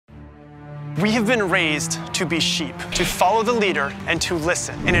We have been raised to be sheep, to follow the leader and to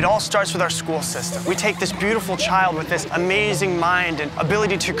listen. And it all starts with our school system. We take this beautiful child with this amazing mind and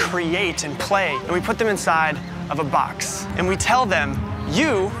ability to create and play, and we put them inside of a box. And we tell them,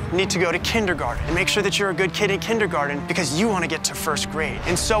 you need to go to kindergarten and make sure that you're a good kid in kindergarten because you want to get to first grade,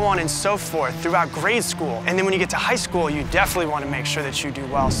 and so on and so forth throughout grade school. And then when you get to high school, you definitely want to make sure that you do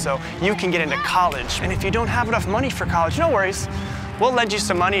well so you can get into college. And if you don't have enough money for college, no worries. We'll lend you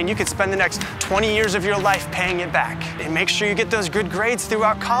some money and you could spend the next 20 years of your life paying it back. And make sure you get those good grades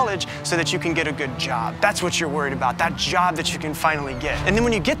throughout college so that you can get a good job. That's what you're worried about, that job that you can finally get. And then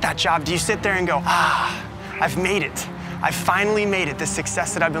when you get that job, do you sit there and go, ah, I've made it. I finally made it, the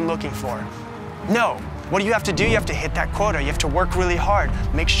success that I've been looking for? No. What do you have to do? You have to hit that quota. You have to work really hard.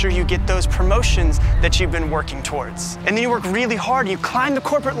 Make sure you get those promotions that you've been working towards. And then you work really hard and you climb the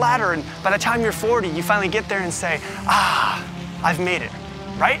corporate ladder, and by the time you're 40, you finally get there and say, ah, I've made it,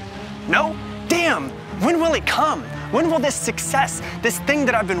 right? No? Damn, when will it come? When will this success, this thing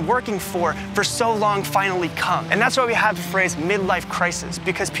that I've been working for so long finally come? And that's why we have the phrase midlife crisis,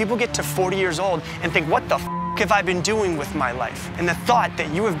 because people get to 40 years old and think, what the f have I been doing with my life? And the thought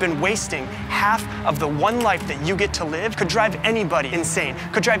that you have been wasting half of the one life that you get to live could drive anybody insane,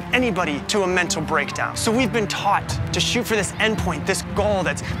 could drive anybody to a mental breakdown. So we've been taught to shoot for this endpoint, this goal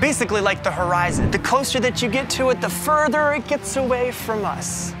that's basically like the horizon. The closer that you get to it, the further it gets away from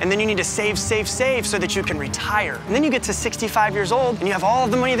us. And then you need to save, save, save so that you can retire. And then you get to 65 years old and you have all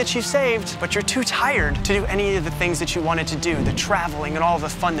of the money that you've saved, but you're too tired to do any of the things that you wanted to do, the traveling and all the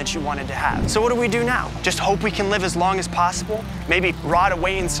fun that you wanted to have. So what do we do now? Just hope we can live as long as possible? Maybe rot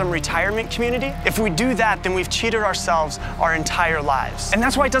away in some retirement community? If we do that, then we've cheated ourselves our entire lives. And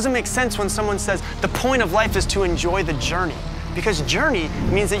that's why it doesn't make sense when someone says the point of life is to enjoy the journey. Because journey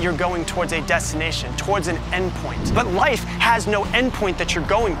means that you're going towards a destination, towards an endpoint. But life has no endpoint that you're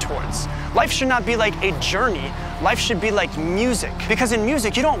going towards. Life should not be like a journey. Life should be like music. Because in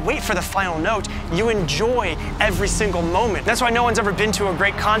music, you don't wait for the final note. You enjoy every single moment. That's why no one's ever been to a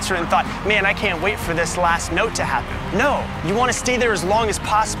great concert and thought, man, I can't wait for this last note to happen. No, you want to stay there as long as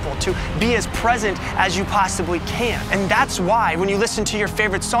possible, to be as present as you possibly can. And that's why when you listen to your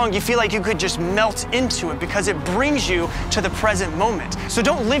favorite song, you feel like you could just melt into it because it brings you to the present moment. So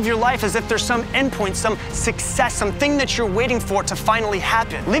don't live your life as if there's some endpoint, some success, something that you're waiting for to finally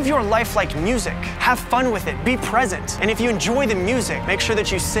happen. Live your life like music. Have fun with it. Be present. And if you enjoy the music, make sure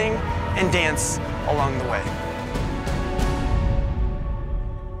that you sing and dance along the way.